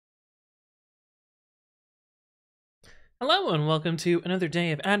Hello and welcome to another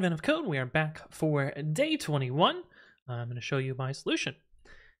day of Advent of Code. We are back for day 21. I'm going to show you my solution.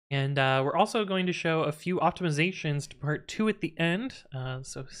 And we're also going to show a few optimizations to part 2 at the end.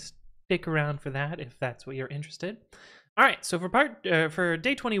 So stick around for that if that's what you're interested. All right, so for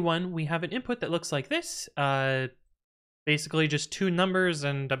day 21, we have an input that looks like this. Basically just two numbers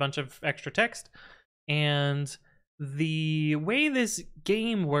and a bunch of extra text. And the way this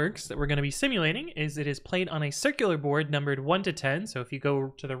game works that we're going to be simulating is it is played on a circular board numbered 1 to 10. So if you go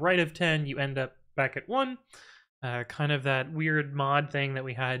to the right of 10, you end up back at 1. Kind of that weird mod thing that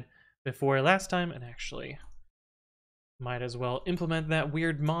we had before last time. And actually, might as well implement that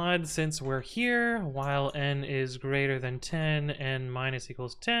weird mod since we're here. While n is greater than 10, n minus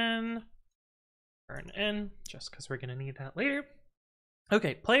equals 10. Or an n, just because we're going to need that later.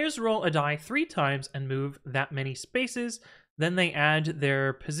 Okay, players roll a die 3 times and move that many spaces. Then they add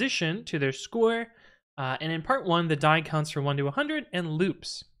their position to their score. And in part 1, the die counts from 1 to 100 and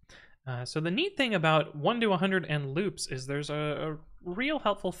loops. So the neat thing about 1 to 100 and loops is there's a real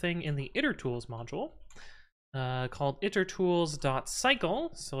helpful thing in the itertools module called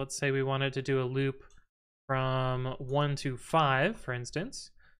itertools.cycle. So let's say we wanted to do a loop from 1 to 5, for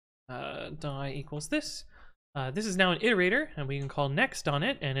instance. Die equals this. This is now an iterator, and we can call next on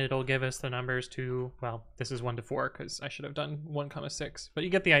it, and it'll give us the numbers to, well, this is 1 to 4, because I should have done 1, 6, but you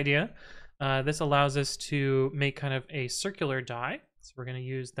get the idea. This allows us to make kind of a circular die, so we're going to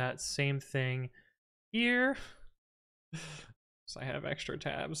use that same thing here. So I have extra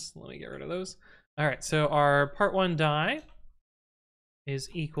tabs. Let me get rid of those. All right, so our part 1 die is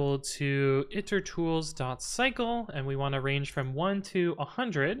equal to itertools.cycle, and we want to range from 1 to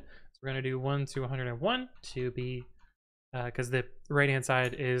 100. We're going to do 1 to 101 to be, because the right-hand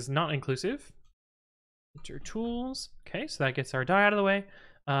side is not inclusive. Itertools. Okay, so that gets our die out of the way.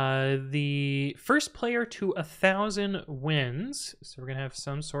 The first player to 1,000 wins. So we're going to have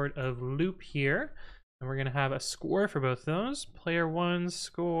some sort of loop here. And we're going to have a score for both those. Player 1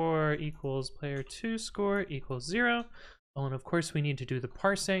 score equals player 2 score equals 0. Oh, and of course we need to do the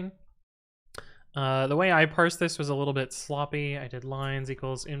parsing. The way I parsed this was a little bit sloppy. I did lines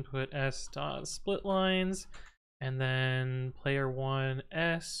equals input s dot split lines, and then player 1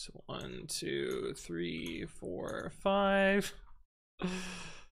 s 1 2 3 4 5. And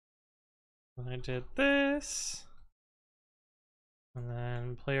I did this, and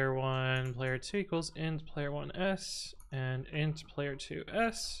then player 1 player 2 equals int player 1 s and int player 2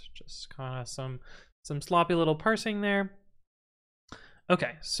 s. Just kind of some sloppy little parsing there.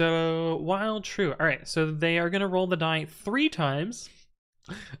 Okay, so while true, all right, so they are going to roll the die 3 times.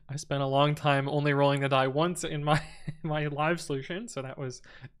 I spent a long time only rolling the die once in my live solution, so that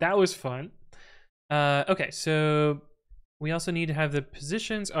was fun. Okay, so we also need to have the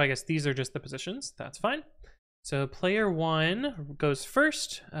positions. Oh, I guess these are just the positions. That's fine. So player 1 goes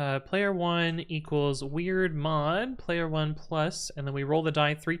first. Player 1 equals weird mod player 1 plus, and then we roll the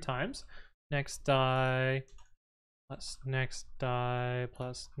die 3 times. Next die plus next die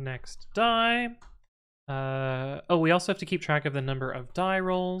plus next die. Oh, we also have to keep track of the number of die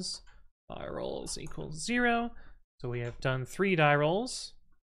rolls. Die rolls equals 0. So we have done 3 die rolls.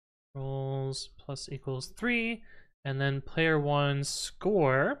 Rolls plus equals 3. And then player 1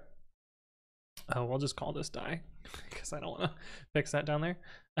 score. Oh, we'll just call this die because I don't want to fix that down there.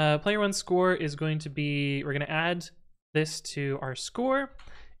 Player 1 score is going to be, we're going to add this to our score.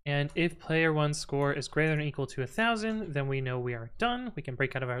 And if player 1 score is greater than or equal to 1,000, then we know we are done. We can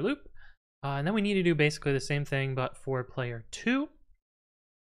break out of our loop. And then we need to do basically the same thing, but for player 2.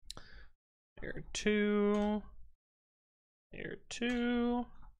 Player 2. Player 2.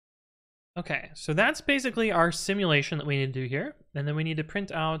 Okay, so that's basically our simulation that we need to do here. And then we need to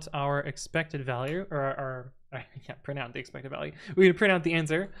print out our expected value, or print out the expected value. We need to print out the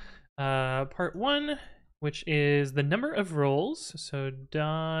answer. Part 1. Which is the number of rolls, so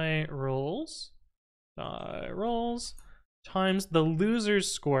die rolls times the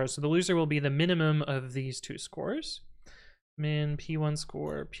loser's score. So the loser will be the minimum of these two scores. Min P1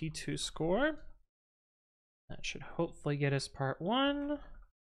 score, P2 score. That should hopefully get us part 1.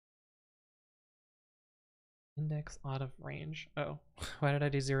 Index out of range. Oh, why did I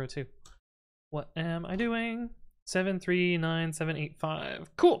do 0, 2? What am I doing? 7, 3, 9, 7, 8, 5.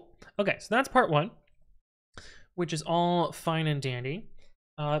 Cool. Okay, so that's part 1. Which is all fine and dandy.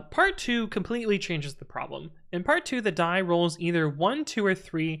 Part 2 completely changes the problem. In part 2, the die rolls either 1, 2, or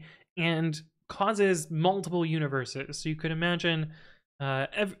 3 and causes multiple universes. So you could imagine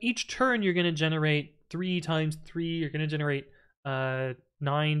each turn you're going to generate 3 times 3. You're going to generate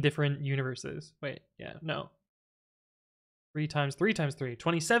 9 different universes. Wait, yeah, no. 3 times 3 times 3,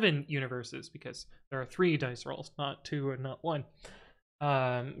 27 universes, because there are 3 dice rolls, not 2 and not 1.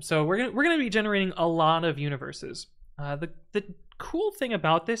 So we're gonna be generating a lot of universes. The cool thing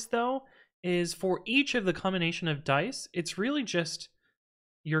about this, though, is for each of the combination of dice, it's really just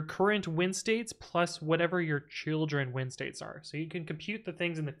your current win states plus whatever your children win states are. So you can compute the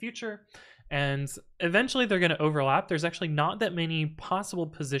things in the future, and eventually they're going to overlap. There's actually not that many possible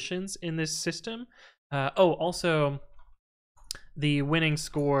positions in this system. Also, the winning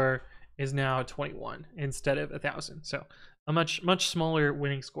score is now 21 instead of 1,000. So a much smaller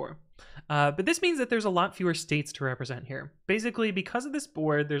winning score. But this means that there's a lot fewer states to represent here. Basically, because of this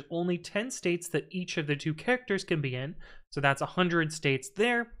board, there's only 10 states that each of the 2 characters can be in. So that's 100 states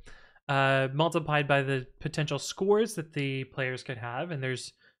there, multiplied by the potential scores that the players could have. And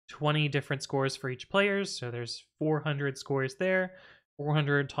there's 20 different scores for each player. So there's 400 scores there.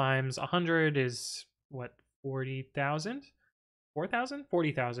 400 times 100 is, what, 40,000? 4,000?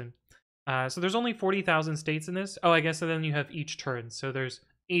 40,000. So there's only 40,000 states in this. Oh, I guess so then you have each turn. So there's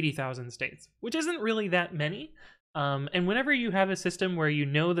 80,000 states, which isn't really that many. And whenever you have a system where you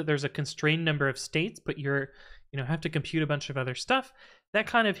know that there's a constrained number of states, but have to compute a bunch of other stuff, that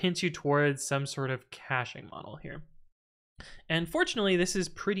kind of hints you towards some sort of caching model here. And fortunately, this is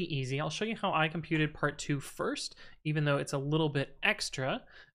pretty easy. I'll show you how I computed part 2 first, even though it's a little bit extra,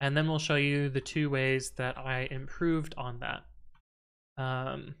 and then we'll show you the 2 ways that I improved on that.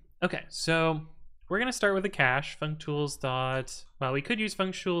 Okay, so we're going to start with a cache, functools. Well, we could use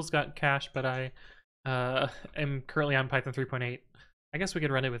functools.cache, but I am currently on Python 3.8. I guess we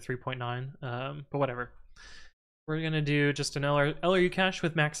could run it with 3.9, but whatever. We're going to do just an LRU cache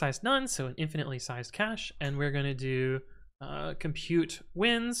with max size none, so an infinitely sized cache, and we're going to do compute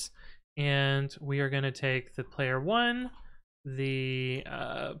wins, and we are going to take the player 1, the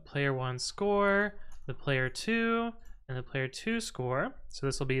player 1 score, the player 2, and the player 2 score. So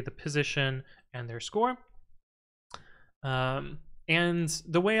this will be the position and their score. And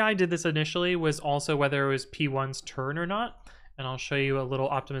the way I did this initially was also whether it was P1's turn or not. And I'll show you a little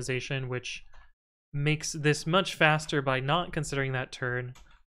optimization which makes this much faster by not considering that turn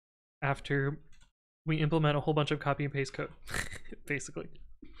after we implement a whole bunch of copy and paste code, basically.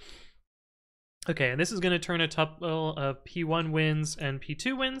 Okay, and this is going to turn a tuple of P1 wins and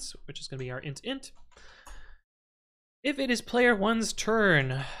P2 wins, which is going to be our int. If it is player 1's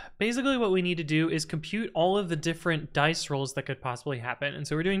turn, basically what we need to do is compute all of the different dice rolls that could possibly happen. And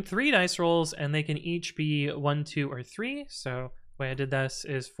so we're doing 3 dice rolls, and they can each be 1, 2, or 3. So the way I did this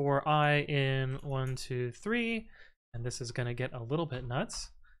is for I in 1, 2, 3, and this is going to get a little bit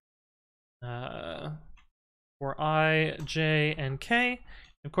nuts. For I, J, and K.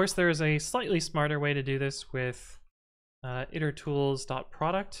 Of course, there is a slightly smarter way to do this with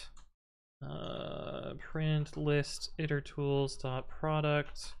itertools.product. Print list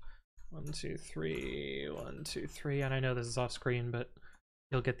itertools.product 1, 2, 3, 1, 2, 3, and I know this is off screen, but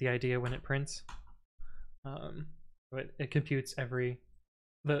you'll get the idea when it prints. It computes the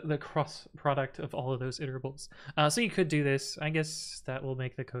cross product of all of those iterables. So you could do this. I guess that will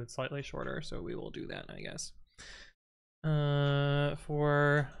make the code slightly shorter, so we will do that, I guess.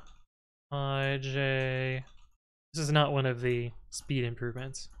 For IJ, this is not one of the speed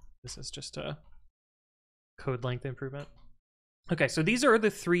improvements. This is just a code length improvement. Okay, so these are the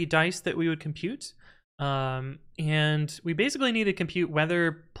 3 dice that we would compute. And we basically need to compute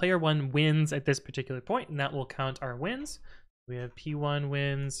whether player 1 wins at this particular point, and that will count our wins. We have P1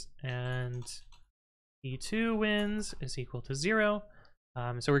 wins and P2 wins is equal to 0.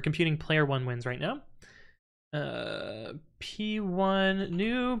 So we're computing player 1 wins right now. P1,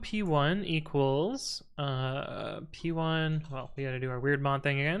 new P1 equals P1, well, we gotta do our weird mod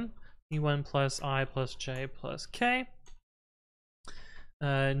thing again. P1 plus I plus J plus K.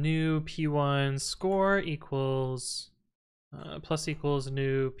 New P1 score equals plus equals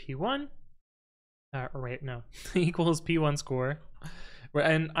new P1. Or wait, no, equals P1 score.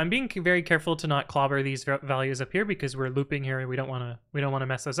 And I'm being very careful to not clobber these values up here because we're looping here and we don't want to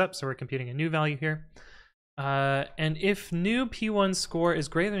mess those up. So we're computing a new value here. And if new P1 score is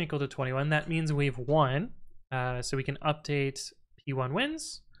greater than or equal to 21, that means we've won. So we can update P1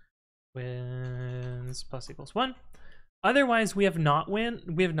 wins plus equals 1. Otherwise, we have not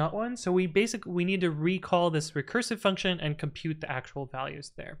won. So we need to recall this recursive function and compute the actual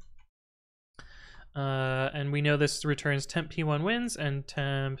values there. And we know this returns temp P1 wins and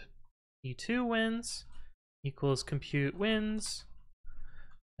temp P2 wins equals compute wins.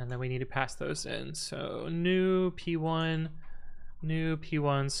 And then we need to pass those in. So new P1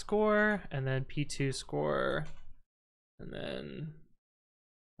 score, and then P2 score, and then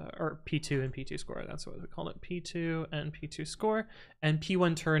or P2 and P2 score. That's what we call it, P2 and P2 score. And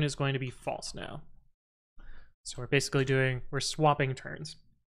P1 turn is going to be false now. So we're swapping turns.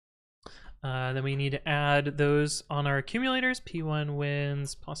 Then we need to add those on our accumulators. P1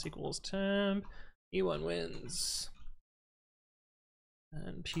 wins plus equals temp. P1 wins.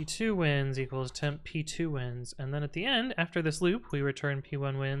 And P2 wins equals temp P2 wins. And then at the end, after this loop, we return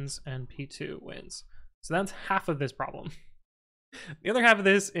P1 wins and P2 wins. So that's half of this problem. The other half of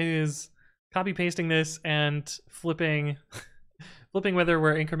this is copy pasting this and flipping whether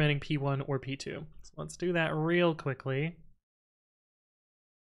we're incrementing P1 or P2. So let's do that real quickly.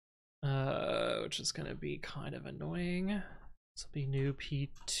 Which is going to be kind of annoying. This will be new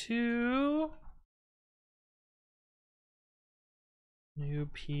P2. New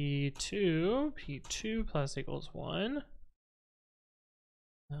P2. P2 plus equals 1.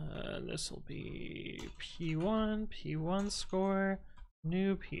 This will be P1, P1 score,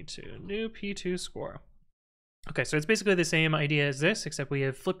 new P2 score. Okay, so it's basically the same idea as this, except we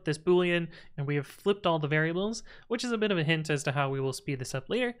have flipped this Boolean and we have flipped all the variables, which is a bit of a hint as to how we will speed this up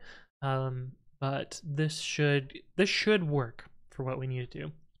later. But this should work for what we need to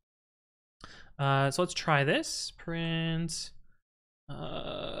do. So let's try this. Print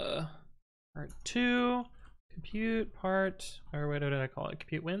part 2. Compute part, or what did I call it?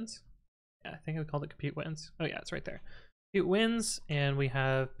 Compute wins? Yeah, I think I called it compute wins. Oh yeah, it's right there. Compute wins, and we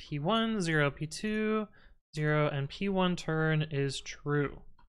have P1, 0, P2, 0, and P1 turn is true.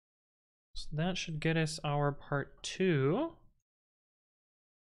 So that should get us our part 2.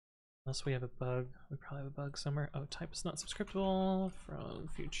 Unless we have a bug. We probably have a bug somewhere. Oh, type is not subscriptable from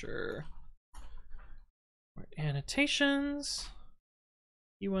future annotations.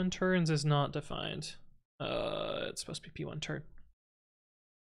 P1 turns is not defined. It's supposed to be P1 turn.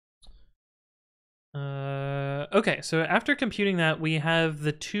 Okay, so after computing that, we have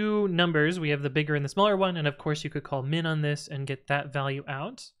the two numbers. We have the bigger and the smaller one, and of course you could call min on this and get that value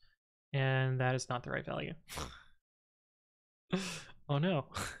out. And that is not the right value. Oh no.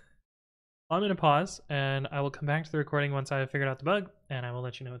 I'm gonna pause, and I will come back to the recording once I have figured out the bug, and I will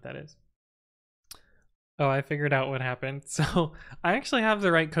let you know what that is. Oh, I figured out what happened. So I actually have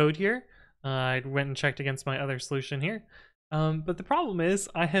the right code here. I went and checked against my other solution here. But the problem is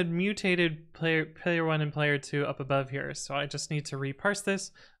I had mutated player 1 and player 2 up above here. So I just need to reparse this.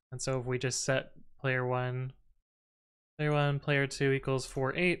 And so if we just set player 1, player 2 equals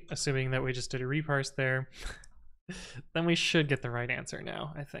 4, 8, assuming that we just did a reparse there, then we should get the right answer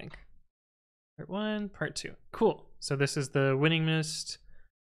now, I think. Part 1, part 2. Cool. So this is the winning mist.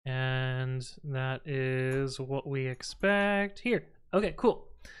 And that is what we expect here. Okay, cool.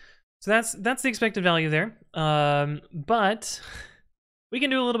 So that's the expected value there, but we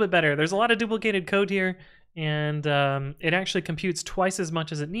can do a little bit better. There's a lot of duplicated code here, and it actually computes twice as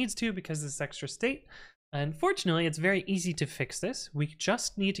much as it needs to because of this extra state. Unfortunately, it's very easy to fix this. We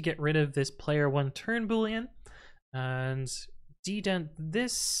just need to get rid of this player 1 turn Boolean and dedent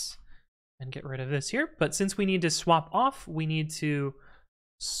this and get rid of this here. But since we need to swap off, we need to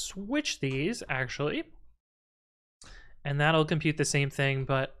switch these actually. And that'll compute the same thing,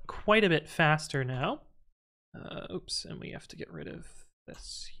 but quite a bit faster now. Oops, and we have to get rid of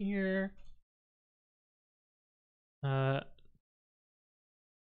this here. Wait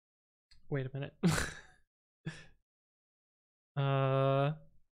a minute.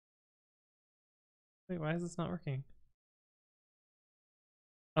 Wait, why is this not working?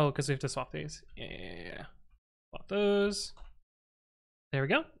 Oh, because we have to swap these. Yeah. Swap those. There we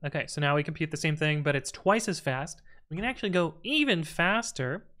go. Okay, so now we compute the same thing, but it's twice as fast. We can actually go even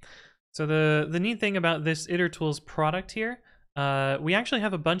faster. So the neat thing about this itertools product here, we actually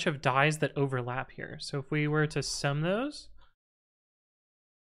have a bunch of dies that overlap here. So if we were to sum those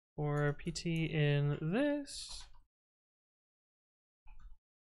for PT in this,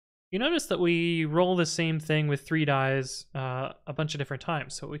 you notice that we roll the same thing with 3 dies a bunch of different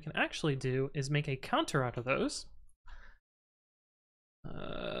times. So what we can actually do is make a counter out of those.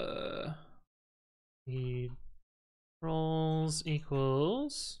 The rolls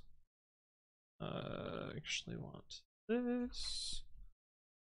equals, actually want this,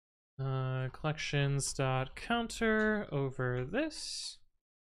 collections.counter over this.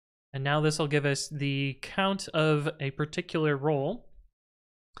 And now this will give us the count of a particular roll.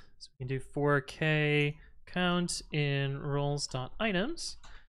 So we can do 4k count in rolls.items.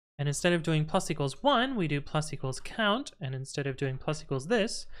 And instead of doing plus equals 1, we do plus equals count. And instead of doing plus equals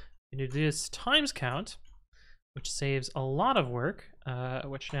this, we do this times count, which saves a lot of work,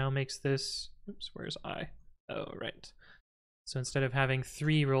 which now makes this, oops, where's I? Oh, right. So instead of having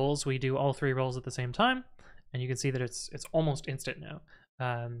 3 rolls, we do all 3 rolls at the same time. And you can see that it's almost instant now.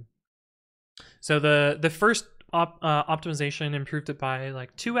 So the first optimization improved it by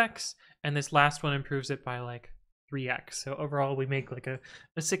like 2x, and this last one improves it by like 3x. So overall, we make like a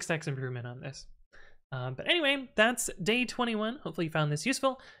 6x improvement on this. But anyway, that's day 21. Hopefully you found this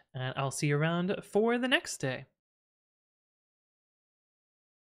useful, and I'll see you around for the next day.